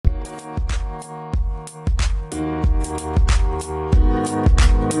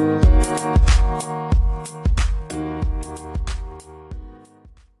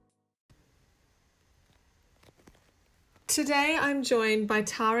Today I'm joined by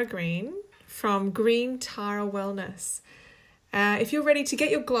Tara Green from Green Tara Wellness. If you're ready to get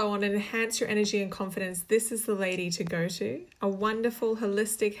your glow on and enhance your energy and confidence, this is the lady to go to. A wonderful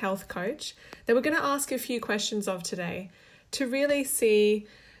holistic health coach that we're going to ask a few questions of today to really see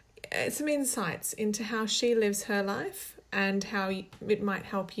some insights into how she lives her life and how it might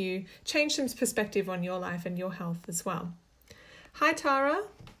help you change some perspective on your life and your health as well. Hi, Tara.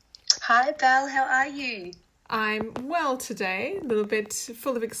 Hi, Belle. How are you? I'm well today, a little bit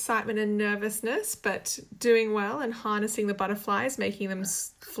full of excitement and nervousness, but doing well and harnessing the butterflies, making them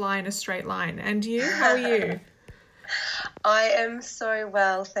fly in a straight line. And you, how are you? I am so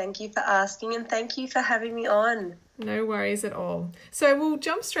well. Thank you for asking and thank you for having me on. No worries at all. So we'll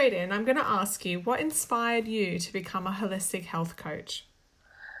jump straight in. I'm going to ask you, what inspired you to become a holistic health coach?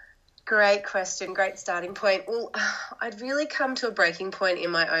 Great question, great starting point. Well, I'd really come to a breaking point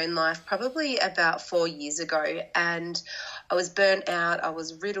in my own life probably about 4 years ago, and I was burnt out, I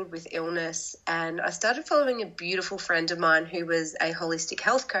was riddled with illness, and I started following a beautiful friend of mine who was a holistic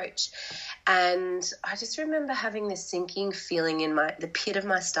health coach. And I just remember having this sinking feeling in the pit of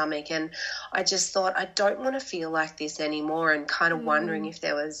my stomach, and I just thought, I don't want to feel like this anymore, and kind of wondering if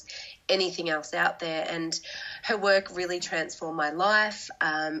there was anything else out there. And her work really transformed my life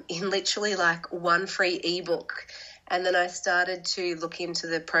in literally like one free ebook. And then I started to look into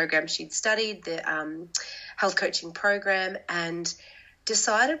the program she'd studied, the health coaching program, and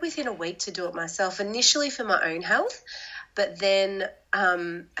decided within a week to do it myself, initially for my own health. But then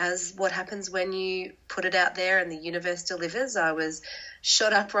as what happens when you put it out there and the universe delivers, I was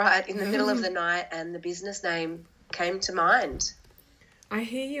shot upright in the middle of the night and the business name came to mind. I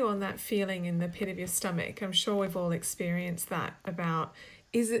hear you on that feeling in the pit of your stomach. I'm sure we've all experienced that about,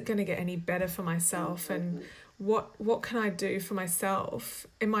 is it going to get any better for myself? And what can I do for myself?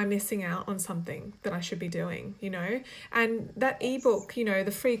 Am I missing out on something that I should be doing, you know? And that ebook, you know,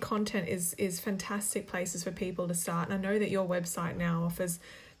 the free content is fantastic places for people to start. And I know that your website now offers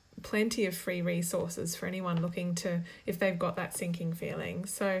plenty of free resources for anyone looking to, if they've got that sinking feeling.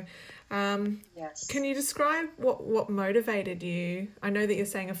 So yes. Can you describe what motivated you? I know that you're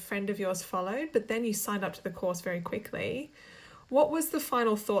saying a friend of yours followed, but then you signed up to the course very quickly. What was the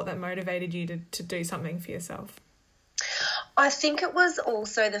final thought that motivated you to do something for yourself? I think it was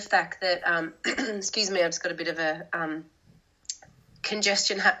also the fact that, excuse me, I've just got a bit of a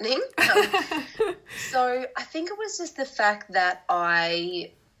congestion happening. So I think it was just the fact that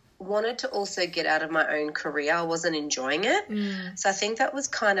I wanted to also get out of my own career. I wasn't enjoying it. So I think that was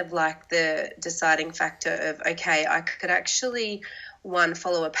kind of like the deciding factor of, okay, I could actually,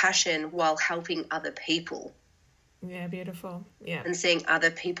 follow a passion while helping other people. Yeah, beautiful. Yeah. And seeing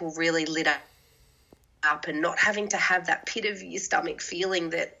other people really lit up and not having to have that pit of your stomach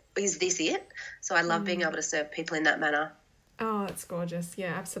feeling that, is this it? So I love being able to serve people in that manner. Oh, that's gorgeous.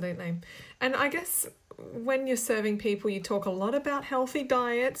 Yeah, absolutely. And I guess when you're serving people, you talk a lot about healthy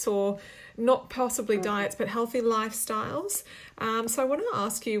diets, or not possibly diets, but healthy lifestyles. So I want to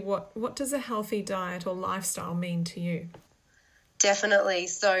ask you, what does a healthy diet or lifestyle mean to you? Definitely.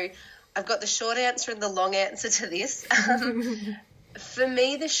 So I've got the short answer and the long answer to this. For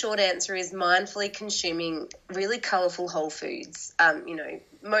me, the short answer is mindfully consuming really colourful whole foods,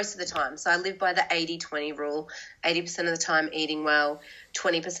 most of the time. So I live by the 80-20 rule, 80% of the time eating well,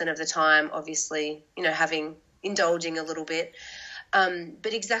 20% of the time obviously, indulging a little bit.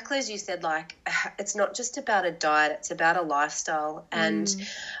 But exactly as you said, like, it's not just about a diet, it's about a lifestyle. And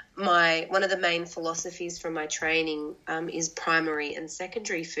one of the main philosophies from my training is primary and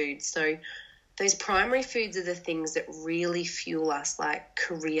secondary foods. So those primary foods are the things that really fuel us, like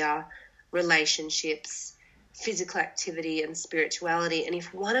career, relationships, physical activity and spirituality. And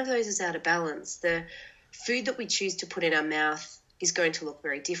if one of those is out of balance, the food that we choose to put in our mouth is going to look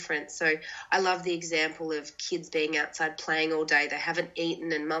very different. So I love the example of kids being outside playing all day. They haven't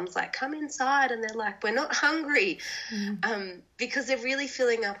eaten and mum's like, come inside. And they're like, we're not hungry. Because they're really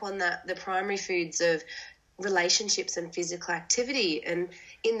filling up on the primary foods of relationships and physical activity. And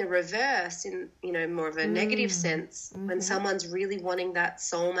in the reverse, in more of a negative sense, when someone's really wanting that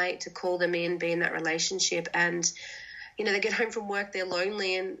soulmate to call them in, be in that relationship, and they get home from work, they're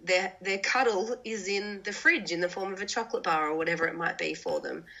lonely, and their cuddle is in the fridge in the form of a chocolate bar or whatever it might be for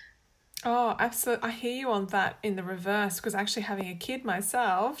them. Oh, absolutely. I hear you on that in the reverse, because actually having a kid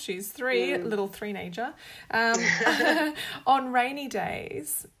myself, she's 3, little three-nager, on rainy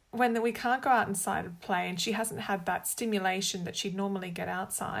days, when we can't go out inside and play and she hasn't had that stimulation that she'd normally get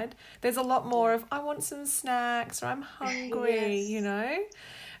outside, there's a lot more of, I want some snacks, or I'm hungry, Yes.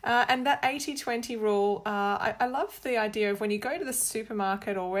 And that 80-20 rule, I love the idea of when you go to the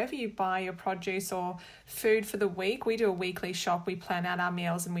supermarket or wherever you buy your produce or food for the week, we do a weekly shop, we plan out our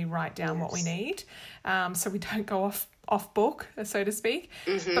meals and we write down what we need, so we don't go off book, so to speak.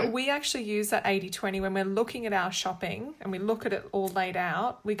 But we actually use that 80-20 when we're looking at our shopping and we look at it all laid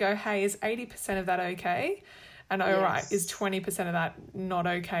out. We go, hey, is 80% of that okay? And all right, is 20% of that not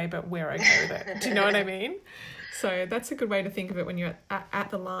okay, but we're okay with it? Do you know what I mean? So that's a good way to think of it when you're at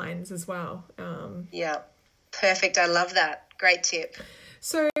the lines as well. Yeah, perfect. I love that. Great tip.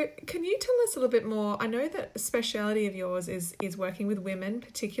 So can you tell us a little bit more? I know that a speciality of yours is working with women,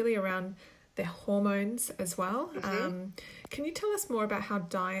 particularly around their hormones as well. Can you tell us more about how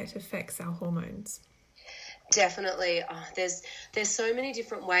diet affects our hormones? Definitely. There's so many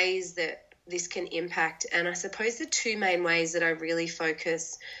different ways that this can impact, and I suppose the two main ways that I really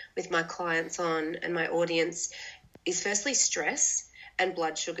focus with my clients on and my audience is firstly stress and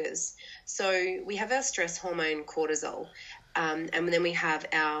blood sugars. So we have our stress hormone cortisol, and then we have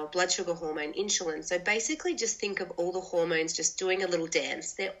our blood sugar hormone insulin. So basically just think of all the hormones just doing a little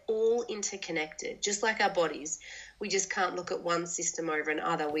dance. They're all interconnected, just like our bodies. We just can't look at one system over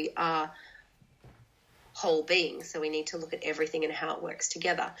another. We are whole beings, so we need to look at everything and how it works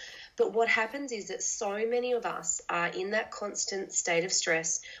together. But what happens is that so many of us are in that constant state of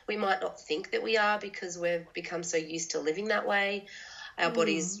stress. We might not think that we are because we've become so used to living that way. Our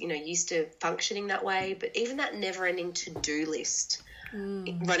body's, used to functioning that way. But even that never-ending to-do list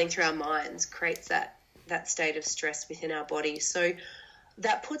running through our minds creates that state of stress within our body. So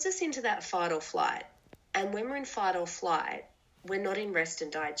that puts us into that fight or flight. And when we're in fight or flight, we're not in rest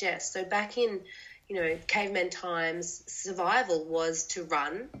and digest. So back in caveman times, survival was to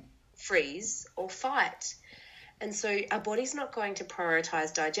run, freeze, or fight. And so our body's not going to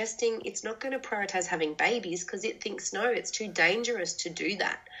prioritize digesting. It's not going to prioritize having babies because it thinks, no, it's too dangerous to do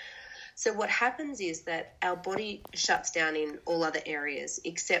that. So what happens is that our body shuts down in all other areas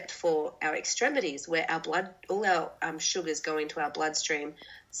except for our extremities, where all our sugars go into our bloodstream,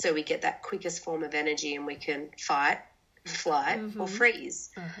 so we get that quickest form of energy and we can fight, flight, or freeze.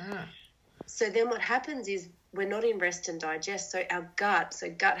 So then what happens is we're not in rest and digest. So our gut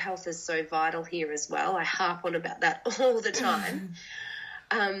health is so vital here as well. I harp on about that all the time.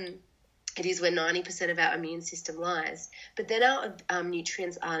 It is where 90% of our immune system lies. But then our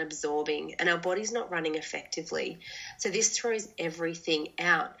nutrients aren't absorbing and our body's not running effectively. So this throws everything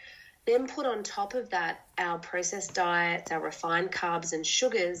out. Then put on top of that our processed diets, our refined carbs and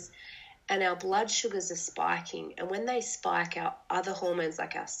sugars, and our blood sugars are spiking. And when they spike, our other hormones,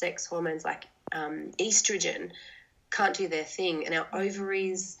 like our sex hormones, like estrogen, can't do their thing. And our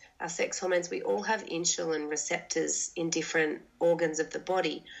ovaries, our sex hormones, we all have insulin receptors in different organs of the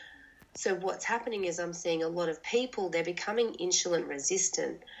body. So what's happening is I'm seeing a lot of people, they're becoming insulin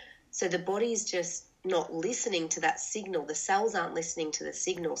resistant. So the body's just not listening to that signal. The cells aren't listening to the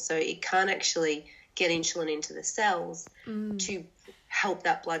signal. So it can't actually get insulin into the cells to help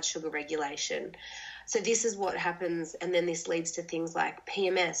that blood sugar regulation. So this is what happens, and then this leads to things like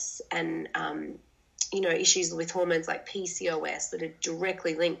PMS and issues with hormones like PCOS that are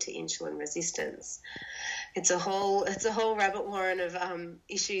directly linked to insulin resistance. It's a whole rabbit warren of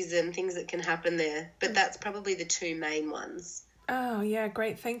issues and things that can happen there, but that's probably the two main ones. Oh yeah,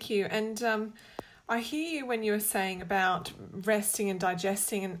 great, thank you. And I hear you when you were saying about resting and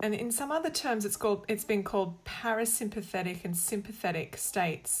digesting, and in some other terms it's been called parasympathetic and sympathetic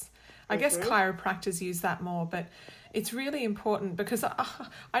states. I guess chiropractors use that more, but it's really important because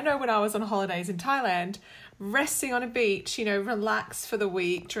I know when I was on holidays in Thailand, resting on a beach, relax for the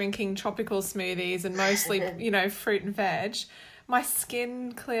week, drinking tropical smoothies and mostly, fruit and veg, my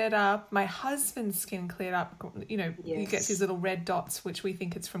skin cleared up, my husband's skin cleared up, He gets these little red dots, which we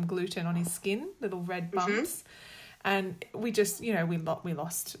think it's from gluten on his skin, little red bumps. And we just, we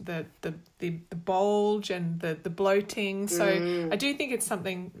lost the bulge and the bloating. So I do think it's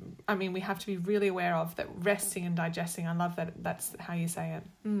something, we have to be really aware of, that resting and digesting. I love that that's how you say it.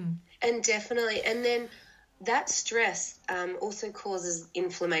 And definitely. And then that stress also causes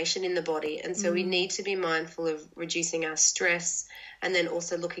inflammation in the body. And so we need to be mindful of reducing our stress and then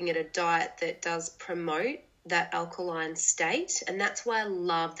also looking at a diet that does promote that alkaline state. And that's why I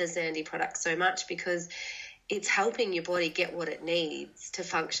love the Zandy product so much, because it's helping your body get what it needs to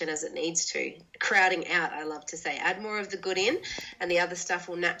function as it needs to. Crowding out, I love to say. Add more of the good in, and the other stuff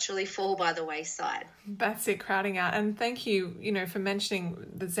will naturally fall by the wayside. That's it, crowding out. And thank you, for mentioning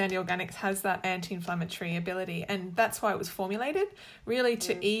that Zandy Organics has that anti-inflammatory ability, and that's why it was formulated, really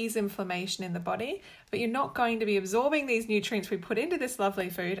to ease inflammation in the body. But you're not going to be absorbing these nutrients we put into this lovely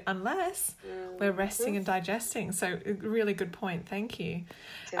food unless we're resting and digesting. So really good point. Thank you.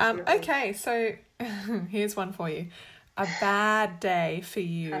 Okay, so here's one for you. A bad day for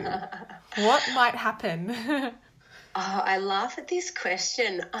you. What might happen? Oh, I laugh at this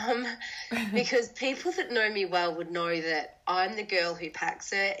question because people that know me well would know that I'm the girl who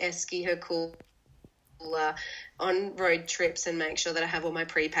packs her esky, her cooler on road trips and make sure that I have all my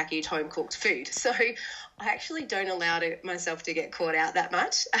pre-packaged home-cooked food. So I actually don't allow myself to get caught out that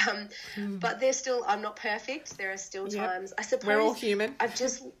much. But I'm not perfect. There are still times, I suppose. We're all human.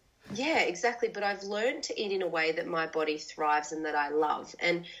 Yeah, exactly. But I've learned to eat in a way that my body thrives and that I love.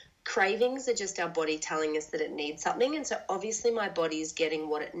 And cravings are just our body telling us that it needs something. And so obviously my body is getting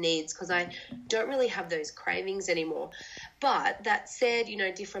what it needs because I don't really have those cravings anymore. But that said,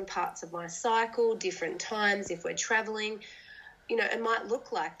 different parts of my cycle, different times, if we're traveling, it might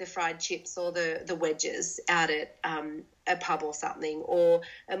look like the fried chips or the wedges out at a pub or something, or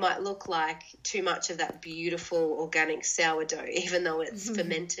it might look like too much of that beautiful organic sourdough, even though it's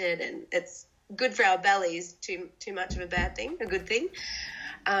fermented and it's good for our bellies, too much of a bad thing, a good thing.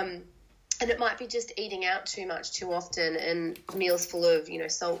 And it might be just eating out too much too often and meals full of,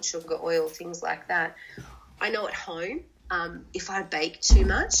 salt, sugar, oil, things like that. I know at home, if I bake too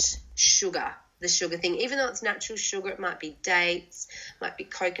much, the sugar thing, even though it's natural sugar, it might be dates, might be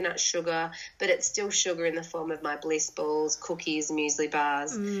coconut sugar, but it's still sugar in the form of my bliss balls, cookies, muesli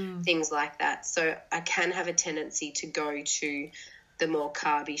bars, things like that. So I can have a tendency to go to the more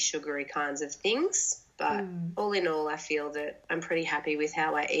carby, sugary kinds of things. But all in all, I feel that I'm pretty happy with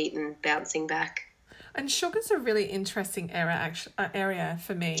how I eat and bouncing back. And sugar's a really interesting area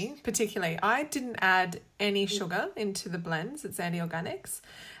for me, particularly. I didn't add any sugar into the blends at Zandy Organics.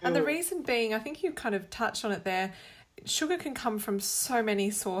 And the reason being, I think you kind of touched on it there, sugar can come from so many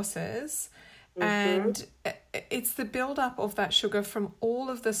sources. And it's the build-up of that sugar from all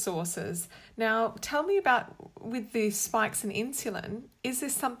of the sources. Now, tell me about, with the spikes in insulin, is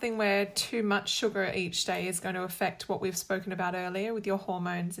this something where too much sugar each day is going to affect what we've spoken about earlier with your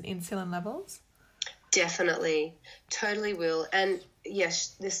hormones and insulin levels? Definitely. Totally will. And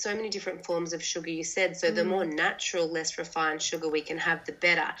yes, there's so many different forms of sugar you said. So the more natural, less refined sugar we can have, the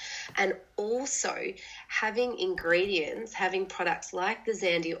better. And also having ingredients, having products like the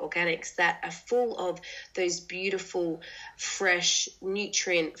Zandy Organics that are full of those beautiful, fresh,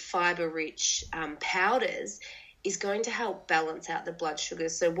 nutrient, fiber-rich powders is going to help balance out the blood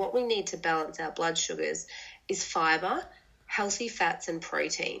sugars. So what we need to balance our blood sugars is fiber, healthy fats, and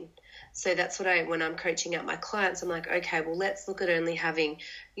protein. So that's what when I'm coaching out my clients, I'm like, okay, well, let's look at only having,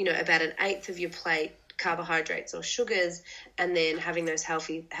 about an eighth of your plate carbohydrates or sugars, and then having those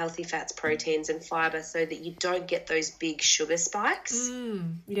healthy fats, proteins, and fiber, so that you don't get those big sugar spikes.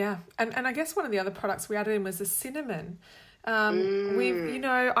 Yeah, and I guess one of the other products we added in was the cinnamon.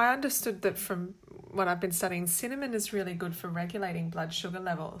 I understood that from what I've been studying, cinnamon is really good for regulating blood sugar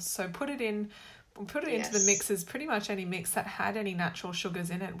levels. So put it into the mixes, pretty much any mix that had any natural sugars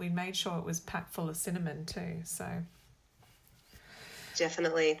in it. We made sure it was packed full of cinnamon too. So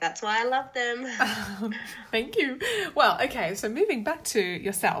definitely, that's why I love them. Thank you. Well, okay, so moving back to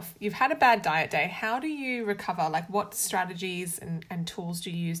yourself, you've had a bad diet day. How do you recover? Like, what strategies and tools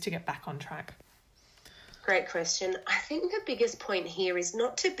do you use to get back on track? Great question. I think the biggest point here is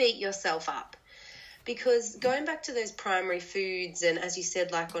not to beat yourself up. Because going back to those primary foods and, as you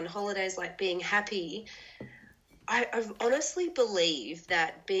said, like on holidays, like being happy, I honestly believe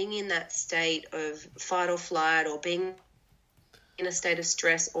that being in that state of fight or flight, or being in a state of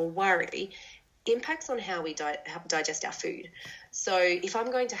stress or worry, impacts on how we digest our food. So if I'm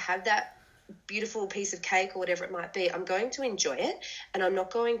going to have that beautiful piece of cake or whatever it might be, I'm going to enjoy it, and I'm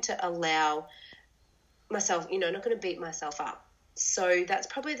not going to allow myself, not going to beat myself up. So that's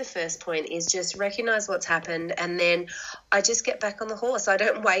probably the first point, is just recognize what's happened, and then I just get back on the horse. I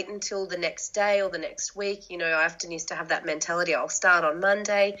don't wait until the next day or the next week. I often used to have that mentality, I'll start on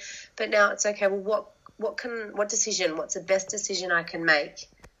Monday, but now it's okay. Well, what's the best decision I can make?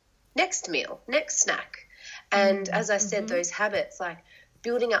 Next meal, next snack. And as I said, those habits, like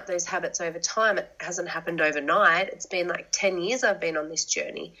building up those habits over time, it hasn't happened overnight. It's been like 10 years I've been on this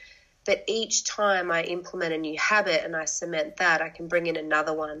journey. But each time I implement a new habit and I cement that, I can bring in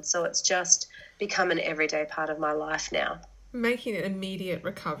another one. So it's just become an everyday part of my life now. Making it immediate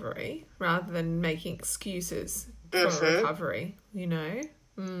recovery rather than making excuses for Mm-hmm. recovery, you know?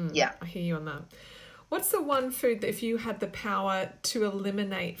 Yeah. I hear you on that. What's the one food that if you had the power to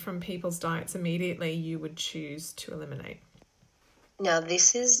eliminate from people's diets immediately, you would choose to eliminate? Now,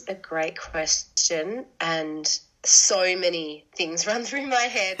 this is a great question, and so many things run through my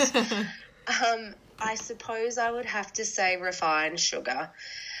head. I suppose I would have to say refined sugar,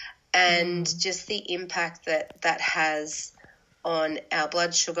 and just the impact that has on our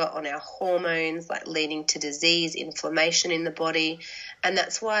blood sugar, on our hormones, like leading to disease, inflammation in the body. And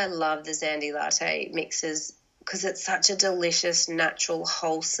that's why I love the Zandy latte mixes, because it's such a delicious, natural,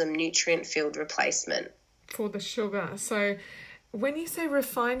 wholesome, nutrient-filled replacement. For the sugar. So when you say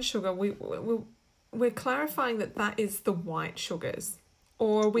refined sugar, we're clarifying that is the white sugars.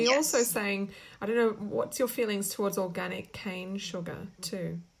 Or are we Yes. also saying, I don't know, what's your feelings towards organic cane sugar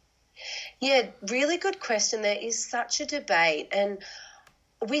too? Yeah, really good question. There is such a debate, and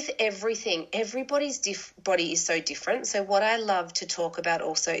with everything, everybody's body is so different. So what I love to talk about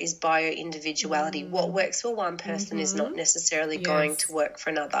also is bio-individuality. What works for one person is not necessarily going to work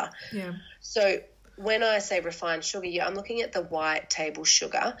for another. Yeah. So when I say refined sugar, I'm looking at the white table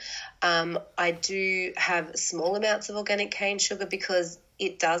sugar. I do have small amounts of organic cane sugar because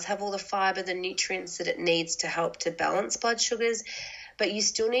it does have all the fibre, the nutrients that it needs to help to balance blood sugars. But you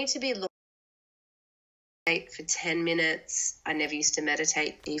still need to be looking for 10 minutes. I never used to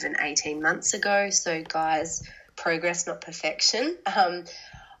meditate even 18 months ago. So, guys, progress, not perfection.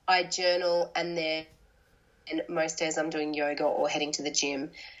 I journal, and then most days I'm doing yoga or heading to the gym.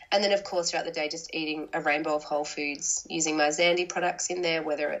 And then, of course, throughout the day, just eating a rainbow of whole foods, using my Zandy products in there,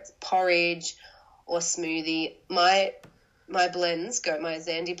 whether it's porridge or smoothie. My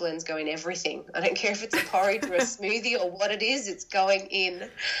Zandy blends go in everything. I don't care if it's a porridge or a smoothie or what it is, it's going in.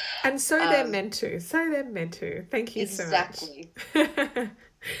 And so they're meant to. Thank you exactly. so much.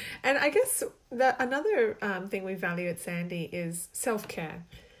 And I guess another thing we value at Zandy is self-care.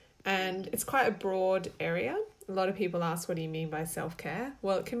 And it's quite a broad area. A lot of people ask, what do you mean by self-care?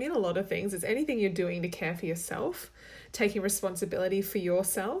 Well, it can mean a lot of things. It's anything you're doing to care for yourself, taking responsibility for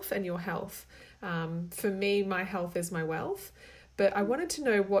yourself and your health. For me, my health is my wealth. But I wanted to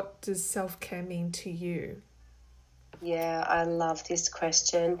know, what does self-care mean to you? Yeah, I love this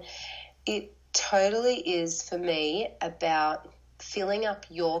question. It totally is, for me, about filling up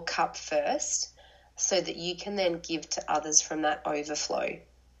your cup first so that you can then give to others from that overflow.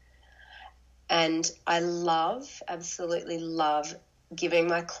 And I absolutely love giving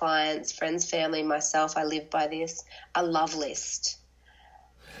my clients, friends, family, myself, I live by this, a love list,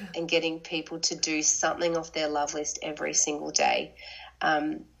 and getting people to do something off their love list every single day.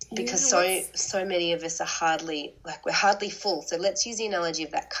 Because so many of us are we're hardly full. So let's use the analogy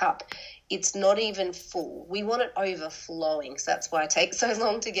of that cup. It's not even full. We want it overflowing. So that's why I take so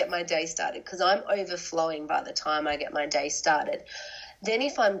long to get my day started, because I'm overflowing by the time I get my day started. Then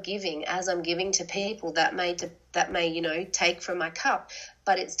if I'm giving, as I'm giving to people, that may take from my cup,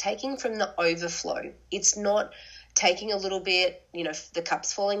 but it's taking from the overflow. It's not taking a little bit, the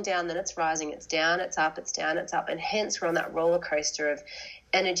cup's falling down, then it's rising, it's down, it's up, it's down, it's up. And hence we're on that roller coaster of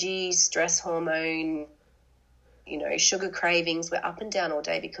energy, stress hormone, sugar cravings. We're up and down all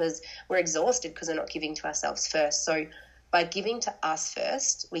day because we're exhausted because we're not giving to ourselves first. So by giving to us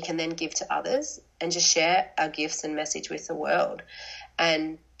first, we can then give to others and just share our gifts and message with the world.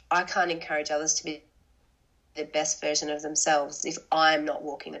 And I can't encourage others to be the best version of themselves if I'm not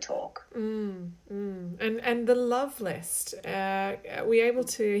walking the talk. And the love list, are we able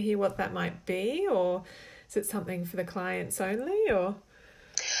to hear what that might be, or is it something for the clients only? Or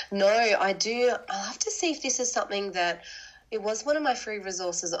no, I do. I'll have to see if this is something that it was one of my free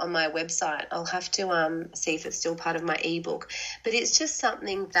resources on my website. I'll have to see if it's still part of my ebook. But it's just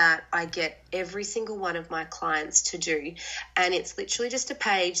something that I get every single one of my clients to do. And it's literally just a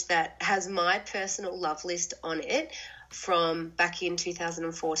page that has my personal love list on it from back in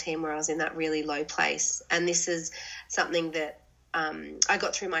 2014, where I was in that really low place. And this is something that I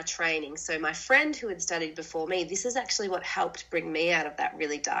got through my training. So my friend who had studied before me, this is actually what helped bring me out of that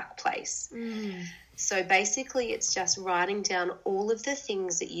really dark place. So basically it's just writing down all of the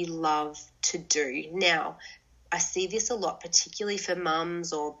things that you love to do. Now, I see this a lot, particularly for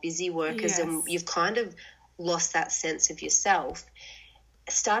mums or busy workers, and you've kind of lost that sense of yourself.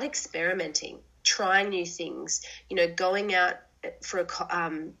 Start experimenting, trying new things, going out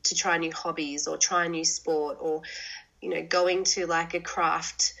to try new hobbies or try a new sport, or, going to like a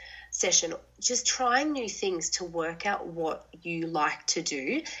craft session, just trying new things to work out what you like to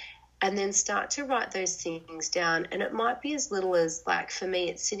do. and then start to write those things down. And it might be as little as, like, for me,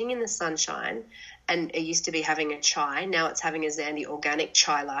 it's sitting in the sunshine, and it used to be having a chai. Now it's having a Zandy organic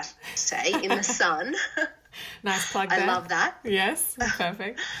chai latte in the sun. Nice plug there. I love that. Yes,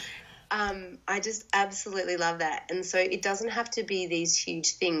 perfect. I just absolutely love that. And so it doesn't have to be these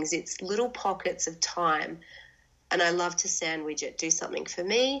huge things. It's little pockets of time. And I love to sandwich it. Do something for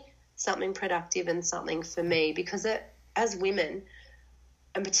me, something productive, and something for me. Because as women,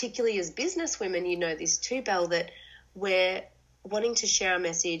 and particularly as business women, you know this too, Belle, that we're wanting to share a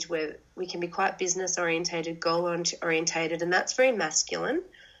message where we can be quite business orientated, goal orientated, and that's very masculine.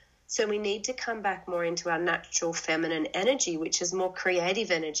 So we need to come back more into our natural feminine energy, which is more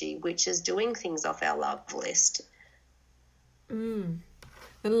creative energy, which is doing things off our love list.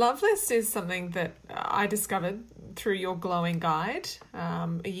 The love list is something that I discovered through your glowing guide,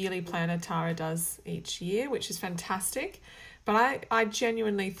 a yearly planner Tara does each year, which is fantastic. But I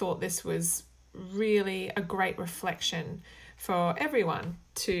genuinely thought this was really a great reflection for everyone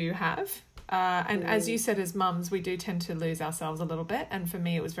to have. And as you said, as mums, we do tend to lose ourselves a little bit. And for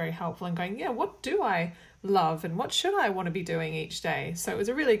me, it was very helpful in going, yeah, what do I love and what should I want to be doing each day? So it was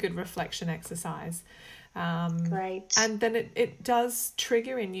a really good reflection exercise. Great. And then it does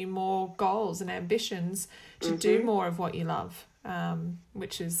trigger in you more goals and ambitions to do more of what you love,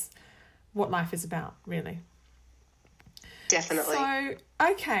 which is what life is about, really. Definitely. So,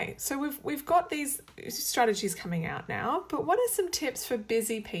 okay, so we've got these strategies coming out now, but what are some tips for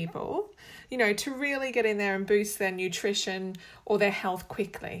busy people, you know, to really get in there and boost their nutrition or their health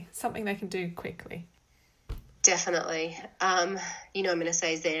quickly, something they can do quickly? Definitely. You know I'm going to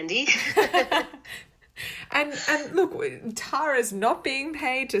say Zandy. And look, Tara's not being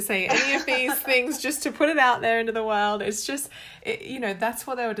paid to say any of these things, just to put it out there into the world. It's just, you know, that's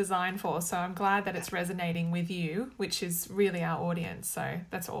what they were designed for. So I'm glad that it's resonating with you, which is really our audience. So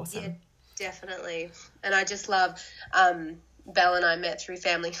that's awesome. Yeah, definitely. And I just love, Belle and I met through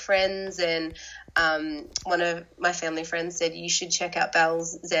family friends, and one of my family friends said, you should check out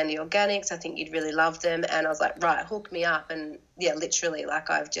Belle's Zandy Organics. I think you'd really love them. And I was like, right, hook me up. And yeah, literally,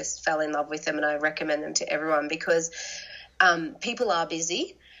 like, I've just fell in love with them, and I recommend them to everyone because people are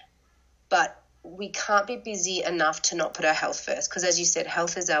busy, but we can't be busy enough to not put our health first. Because as you said,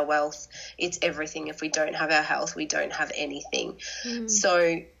 health is our wealth. It's everything. If we don't have our health, we don't have anything.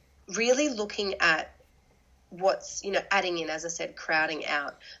 So really looking at what's, you know, adding in, as I said, crowding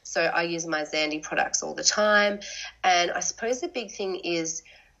out. So I use my Zandy products all the time. And I suppose the big thing is,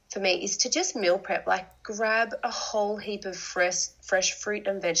 for me, is to just meal prep, like grab a whole heap of fresh fruit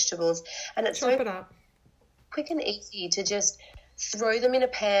and vegetables. And it's Chop it up. Quick and easy to just throw them in a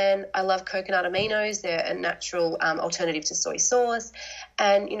pan. I love coconut aminos. They're a natural alternative to soy sauce.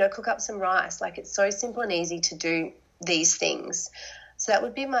 And, you know, cook up some rice. Like, it's so simple and easy to do these things. So that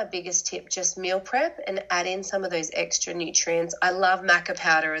would be my biggest tip, just meal prep and add in some of those extra nutrients. I love maca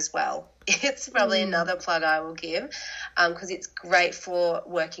powder as well. It's probably another plug I will give because it's great for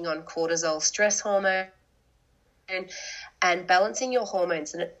working on cortisol, stress hormone, and balancing your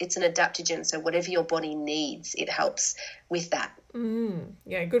hormones. And it's an adaptogen, so whatever your body needs, it helps with that.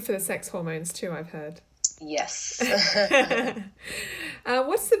 Yeah, good for the sex hormones too, I've heard. Yes.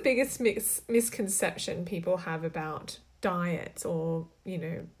 What's the biggest misconception people have about diets, or, you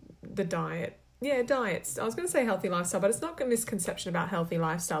know, the diet? Yeah, diets. I was going to say healthy lifestyle, but it's not a misconception about healthy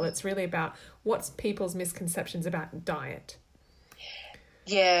lifestyle. It's really about what's people's misconceptions about diet.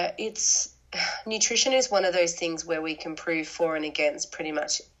 Yeah, nutrition is one of those things where we can prove for and against pretty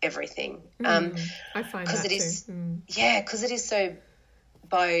much everything. I find that too. Yeah, because it is so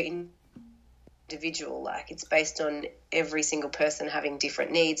individual. Like, it's based on every single person having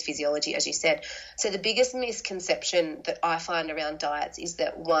different needs, physiology, as you said. So the biggest misconception that I find around diets is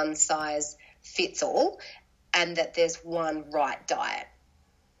that one size fits all and that there's one right diet.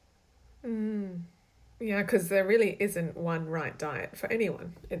 Yeah, because there really isn't one right diet for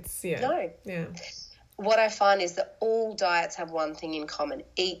anyone. It's, No. Yeah. What I find is that all diets have one thing in common: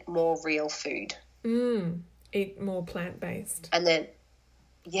 eat more real food. Eat more plant-based. And then,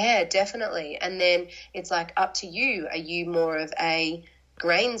 yeah, definitely. And then it's like up to you. Are you more of a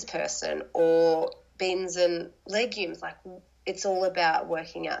grains person or beans and legumes? Like, it's all about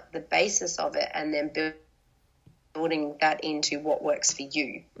working out the basis of it and then building that into what works for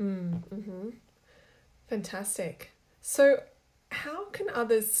you. Fantastic. So how can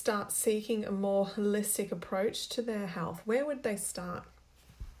others start seeking a more holistic approach to their health? Where would they start?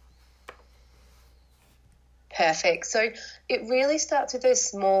 Perfect. So it really starts with those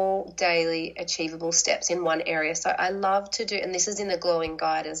small, daily, achievable steps in one area. So I love to do, and this is in the glowing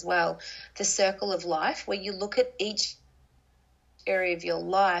guide as well, the circle of life, where you look at each area of your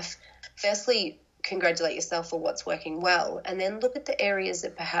life firstly, congratulate yourself for what's working well, and then look at the areas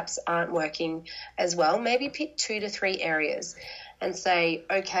that perhaps aren't working as well. Maybe pick 2 to 3 areas and say,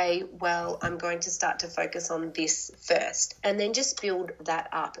 okay, well, I'm going to start to focus on this first, and then just build that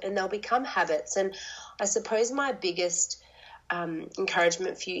up, and they'll become habits. And I suppose my biggest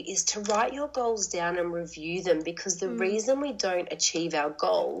encouragement for you is to write your goals down and review them, because the reason we don't achieve our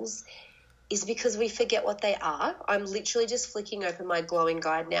goals is because we forget what they are. I'm literally just flicking open my glowing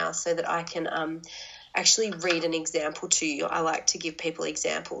guide now so that I can actually read an example to you. I like to give people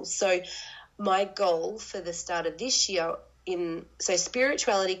examples. So my goal for the start of this year so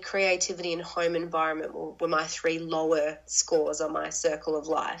spirituality, creativity, and home environment were my 3 lower scores on my circle of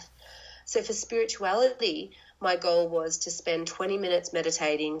life. So for spirituality, my goal was to spend 20 minutes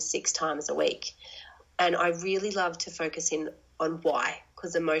meditating 6 times a week. And I really love to focus in on why,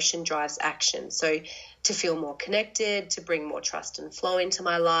 because emotion drives action. So to feel more connected, to bring more trust and flow into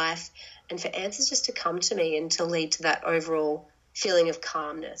my life, and for answers just to come to me and to lead to that overall feeling of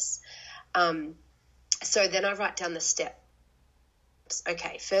calmness. So then I write down the steps.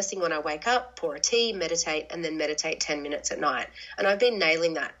 Okay, first thing when I wake up, pour a tea, meditate, and then meditate 10 minutes at night. And I've been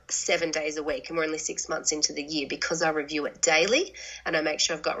nailing that 7 days a week, and we're only 6 months into the year because I review it daily and I make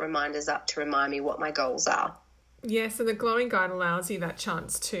sure I've got reminders up to remind me what my goals are. Yes, and the glowing guide allows you that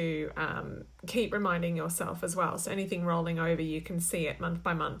chance to keep reminding yourself as well. So anything rolling over, you can see it month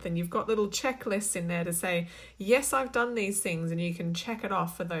by month, and you've got little checklists in there to say, yes, I've done these things, and you can check it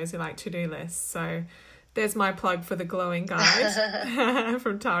off for those who like to-do lists. So there's my plug for the glowing guide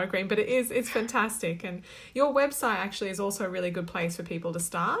from Tara Green, but it's fantastic. And your website actually is also a really good place for people to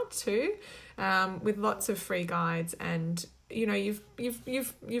start too, with lots of free guides. And you know, you've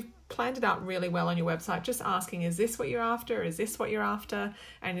planned it out really well on your website, just asking, is this what you're after? Is this what you're after?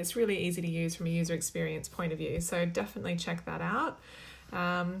 And it's really easy to use from a user experience point of view. So definitely check that out.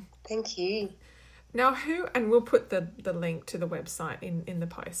 Thank you. Now, and we'll put the link to the website in the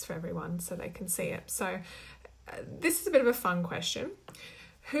post for everyone so they can see it. So this is a bit of a fun question.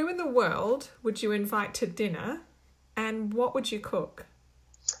 Who in the world would you invite to dinner, and what would you cook?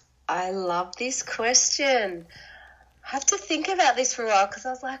 I love this question. I have to think about this for a while, because I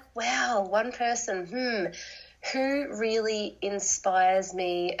was like, wow, one person, who really inspires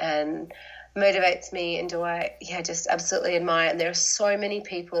me and motivates me, and do I just absolutely admire. And there are so many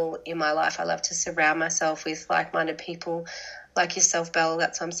people in my life. I love to surround myself with like-minded people like yourself, Belle.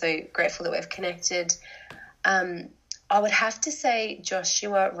 That's why I'm so grateful that we've connected. I would have to say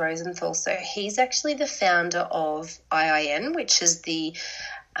Joshua Rosenthal. So he's actually the founder of IIN, which is the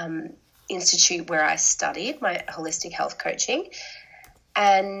institute where I studied my holistic health coaching.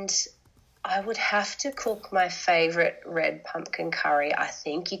 And I would have to cook my favourite red pumpkin curry, I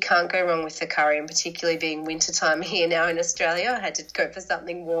think. You can't go wrong with the curry, and particularly being wintertime here now in Australia, I had to go for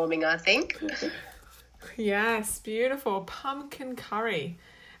something warming, I think. Yes, beautiful. Pumpkin curry.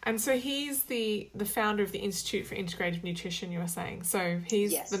 And so he's the founder of the Institute for Integrative Nutrition, you were saying. So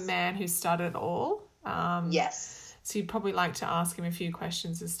he's the man who started it all. Yes. So you'd probably like to ask him a few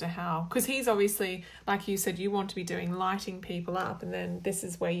questions as to how, because he's obviously, like you said, you want to be doing lighting people up, and then this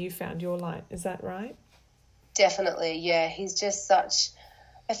is where you found your light. Is that right? Definitely, yeah. He's just such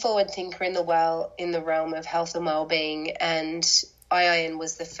a forward thinker in the realm of health and wellbeing, and IIN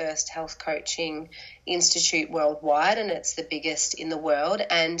was the first health coaching institute worldwide, and it's the biggest in the world.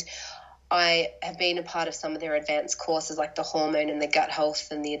 And I have been a part of some of their advanced courses, like the hormone and the gut health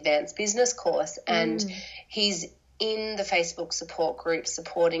and the advanced business course. And he's in the Facebook support group,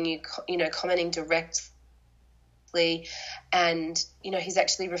 supporting you, commenting directly. And, he's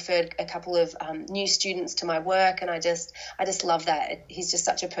actually referred a couple of new students to my work. And I just love that. He's just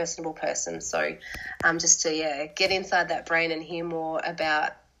such a personable person. So just to, get inside that brain and hear more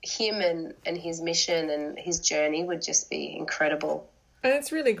about him and his mission and his journey would just be incredible. And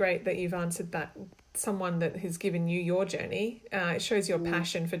it's really great that you've answered that. Someone that has given you your journey. It shows your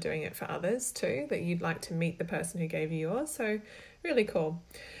passion for doing it for others too, that you'd like to meet the person who gave you yours. So really cool.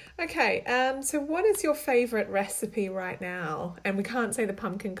 Okay, so what is your favourite recipe right now? And we can't say the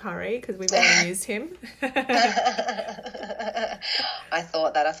pumpkin curry because we've already used him. I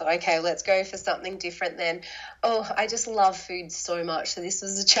thought, okay, let's go for something different then. Oh, I just love food so much, so this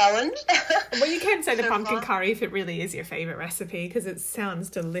was a challenge. Well, you can say the pumpkin curry if it really is your favourite recipe, because it sounds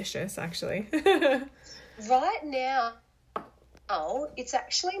delicious, actually. Right now, it's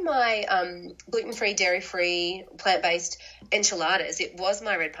actually my gluten-free, dairy-free, plant-based enchiladas. It was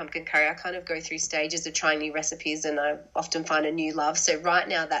my red pumpkin curry. I kind of go through stages of trying new recipes, and I often find a new love. So right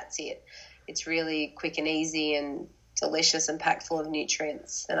now, that's it. It's really quick and easy and delicious and packed full of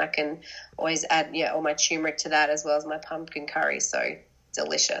nutrients. And I can always add, all my turmeric to that as well as my pumpkin curry. So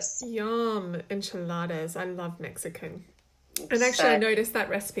delicious. Yum. Enchiladas. I love Mexican. And actually, So, I noticed that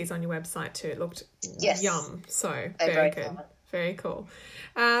recipe's on your website too. It looked yes, yum. So they're very both good. fun. Very cool.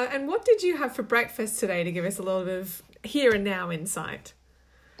 And what did you have for breakfast today to give us a little bit of here and now insight?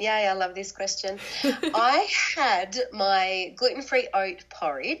 Yeah, I love this question. I had my gluten-free oat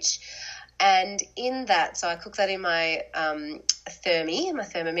porridge, and in that, so I cooked that in my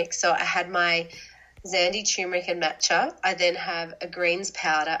Thermomix. So I had my Xandy turmeric and matcha. I then have a greens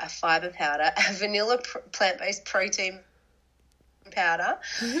powder, a fibre powder, a vanilla plant-based protein powder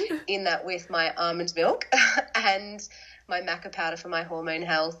in that with my almond milk and my maca powder for my hormone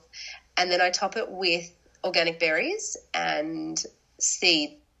health. And then I top it with organic berries and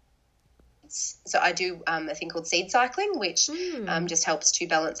seeds. So I do a thing called seed cycling, which just helps to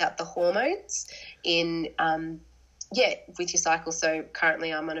balance out the hormones in with your cycle. So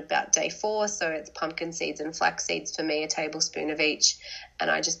currently I'm on about day 4, so it's pumpkin seeds and flax seeds for me, a tablespoon of each, and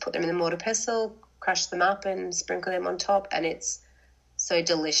I just put them in the mortar pestle, crush them up and sprinkle them on top, and it's so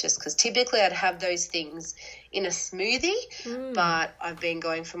delicious because typically I'd have those things in a smoothie, but I've been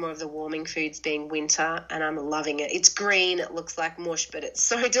going for more of the warming foods being winter, and I'm loving it. It's green, it looks like mush, but it's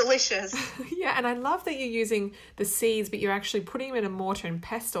so delicious. Yeah, and I love that you're using the seeds, but you're actually putting them in a mortar and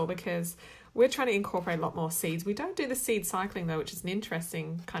pestle because we're trying to incorporate a lot more seeds. We don't do the seed cycling though, which is an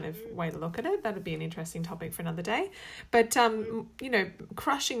interesting kind of way to look at it. That would be an interesting topic for another day. But,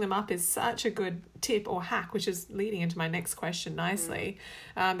 crushing them up is such a good tip or hack, which is leading into my next question nicely,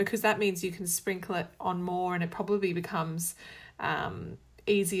 because that means you can sprinkle it on more and it probably becomes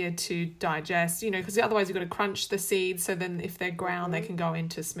easier to digest, because otherwise you've got to crunch the seeds. So then if they're ground, they can go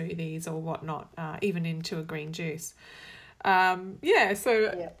into smoothies or whatnot, even into a green juice. I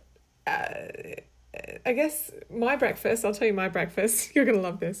guess my breakfast, I'll tell you my breakfast, you're going to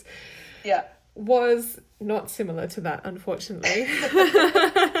love this. Yeah. Was not similar to that, unfortunately.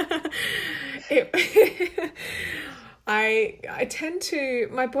 I tend to,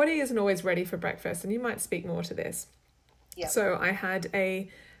 my body isn't always ready for breakfast, and you might speak more to this. Yeah. So I had a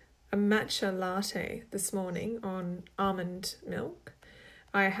matcha latte this morning on almond milk.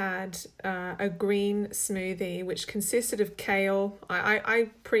 I had a green smoothie, which consisted of kale. I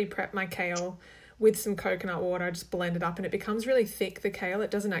pre-prep my kale with some coconut water. I just blend it up and it becomes really thick, the kale.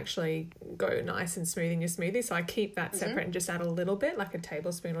 It doesn't actually go nice and smooth in your smoothie. So I keep that separate and just add a little bit, like a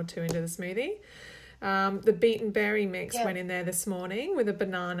tablespoon or 2 into the smoothie. The beaten berry mix went in there this morning with a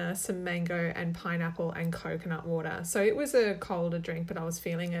banana, some mango and pineapple and coconut water. So it was a colder drink, but I was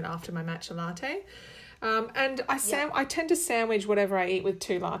feeling it after my matcha latte. And I tend to sandwich whatever I eat with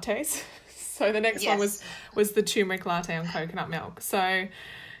 2 lattes. So the next one was the turmeric latte on coconut milk. So,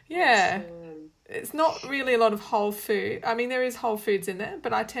 yeah, it's not really a lot of whole food. I mean, there is whole foods in there,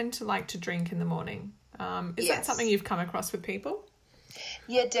 but I tend to like to drink in the morning. Is that something you've come across with people?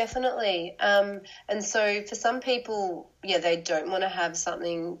 Yeah, definitely. And so for some people, they don't want to have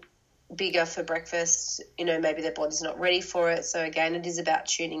something bigger for breakfast, maybe their body's not ready for it. So again, it is about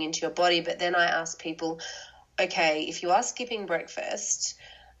tuning into your body. But then I ask people, okay, if you are skipping breakfast,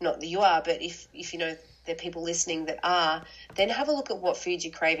 not that you are, but if there are people listening that are, then have a look at what foods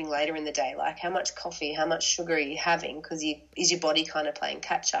you're craving later in the day, like how much coffee, how much sugar are you having, because is your body kind of playing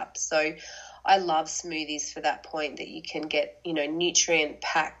catch up. So I love smoothies for that point, that you can get, nutrient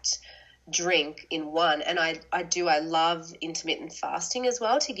packed drink in one. And I love intermittent fasting as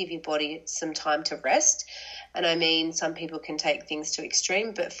well, to give your body some time to rest. And I mean, some people can take things to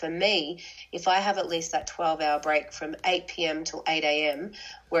extreme, but for me, if I have at least that 12-hour break from 8 p.m. till 8 a.m.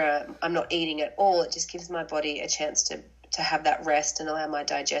 where I'm not eating at all, it just gives my body a chance to have that rest and allow my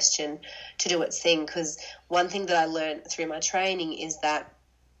digestion to do its thing. Because one thing that I learned through my training is that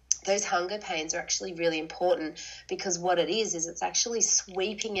those hunger pains are actually really important, because what it is it's actually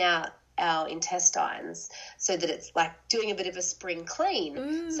sweeping out our intestines so that it's like doing a bit of a spring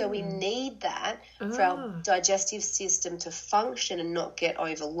clean. So we need that for our digestive system to function and not get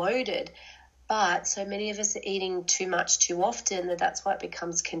overloaded. But so many of us are eating too much too often that's why it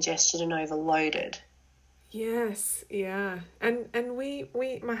becomes congested and overloaded. Yes, yeah. And we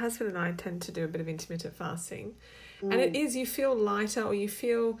my husband and I tend to do a bit of intermittent fasting. And it is, you feel lighter or you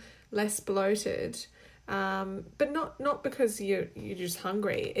feel less bloated. But not because you're just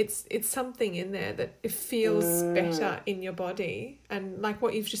hungry. It's something in there that it feels better in your body. And like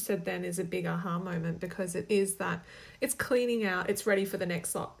what you've just said then is a big aha moment, because it is that it's cleaning out, it's ready for the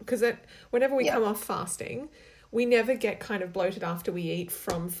next lot. Because whenever we come off fasting, we never get kind of bloated after we eat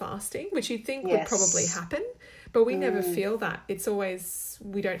from fasting, which you'd think would probably happen. But we never feel that. It's always,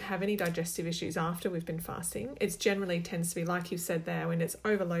 we don't have any digestive issues after we've been fasting. It's generally tends to be, like you said there, when it's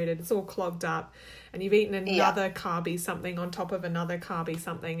overloaded, it's all clogged up, and you've eaten another carby something on top of another carby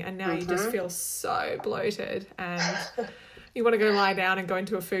something, and now you just feel so bloated and you want to go lie down and go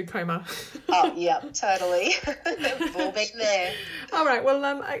into a food coma. Oh, yeah, totally. We've all been there. All right.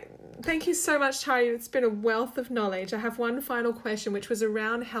 Well, thank you so much, Tara. It's been a wealth of knowledge. I have one final question, which was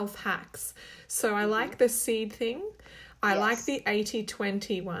around health hacks. So I like the seed thing. I like the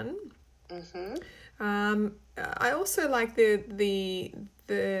 80-20 one. I also like the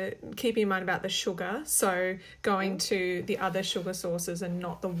keeping in mind about the sugar. So going to the other sugar sources and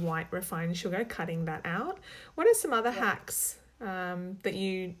not the white refined sugar, cutting that out. What are some other hacks that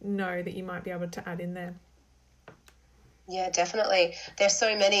you know that you might be able to add in there? Yeah, definitely. There's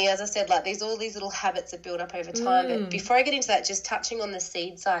so many, as I said, like all these little habits that build up over time. But before I get into that, just touching on the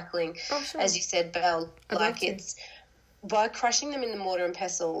seed cycling, as you said, Belle, it's by crushing them in the mortar and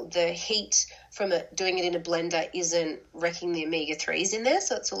pestle, the heat from doing it in a blender isn't wrecking the omega-3s in there.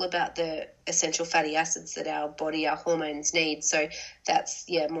 So it's all about the essential fatty acids that our body, our hormones need. So that's,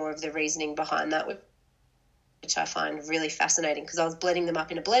 more of the reasoning behind that, which I find really fascinating, because I was blending them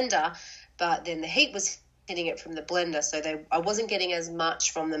up in a blender, but then the heat was hitting it from the blender, so I wasn't getting as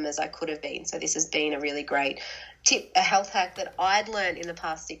much from them as I could have been. So this has been a really great tip, a health hack that I'd learned in the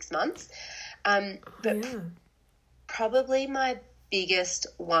past 6 months. Probably my biggest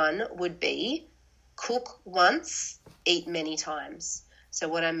one would be cook once, eat many times. So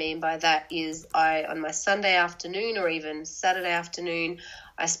what I mean by that is on my Sunday afternoon or even Saturday afternoon,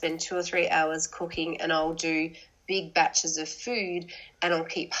 I spend 2 or 3 hours cooking, and I'll do big batches of food, and I'll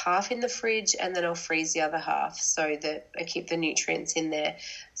keep half in the fridge and then I'll freeze the other half so that I keep the nutrients in there.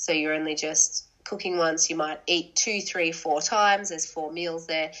 So you're only just cooking once. You might eat 2, 3, 4 times. There's 4 meals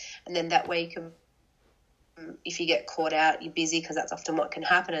there, and then that way you can, if you get caught out, you're busy, because that's often what can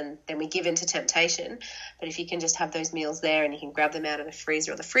happen, and then we give in to temptation. But if you can just have those meals there and you can grab them out of the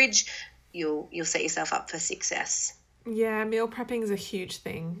freezer or the fridge, you'll set yourself up for success. Yeah, meal prepping is a huge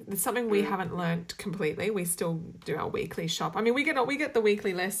thing. It's something we haven't learnt completely. We still do our weekly shop. I mean, we get the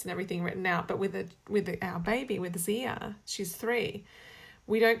weekly list and everything written out, but with our baby, with Zia, she's 3,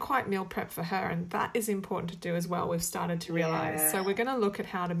 we don't quite meal prep for her, and that is important to do as well. We've started to realise. So we're going to look at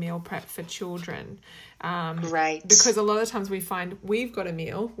how to meal prep for children. Great. Because a lot of times we find we've got a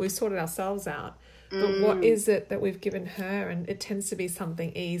meal, we've sorted ourselves out, but what is it that we've given her? And it tends to be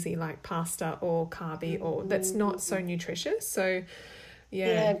something easy like pasta or carby, or that's not so nutritious. So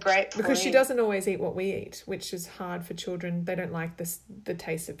great point. Because she doesn't always eat what we eat, which is hard for children. They don't like the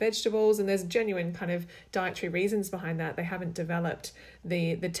taste of vegetables, and there's genuine kind of dietary reasons behind that. They haven't developed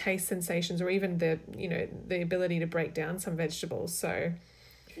the taste sensations or even the ability to break down some vegetables. So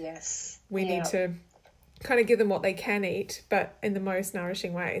we need to kind of give them what they can eat, but in the most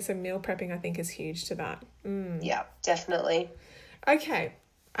nourishing way. So meal prepping, I think, is huge to that. Yeah, definitely. Okay.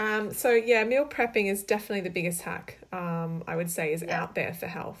 Meal prepping is definitely the biggest hack, I would say, is out there for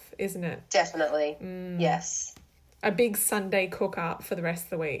health, isn't it? Definitely. Yes. A big Sunday cook up for the rest of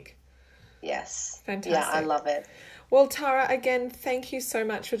the week. Yes. Fantastic. Yeah, I love it. Well, Tara, again, thank you so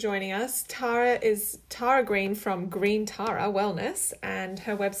much for joining us. Tara is Tara Green from Green Tara Wellness, and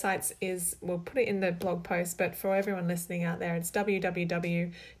her website we'll put it in the blog post, but for everyone listening out there, it's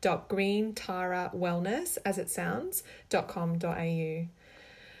www.greentarawellness, as it sounds, .com.au.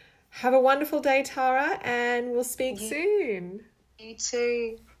 Have a wonderful day, Tara, and we'll speak soon. You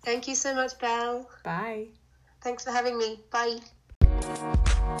too. Thank you so much, Belle. Bye. Thanks for having me. Bye.